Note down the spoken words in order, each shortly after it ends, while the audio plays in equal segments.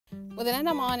Well, the land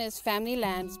I'm on is family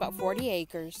land. It's about 40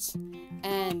 acres,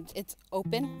 and it's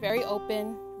open,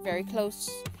 very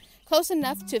close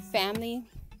enough to family,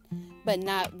 but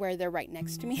not where they're right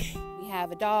next to me. We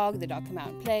have a dog. The dog come out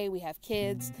and play. We have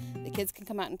kids. The kids can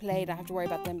come out and play. Don't have to worry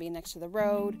about them being next to the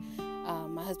road.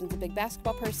 My husband's a big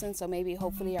basketball person, so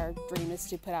hopefully our dream is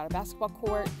to put out a basketball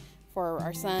court for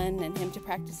our son and him to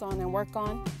practice on and work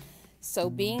on. So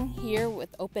being here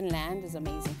with open land is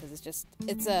amazing because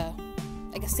it's a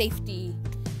safety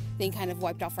thing kind of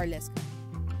wiped off our list.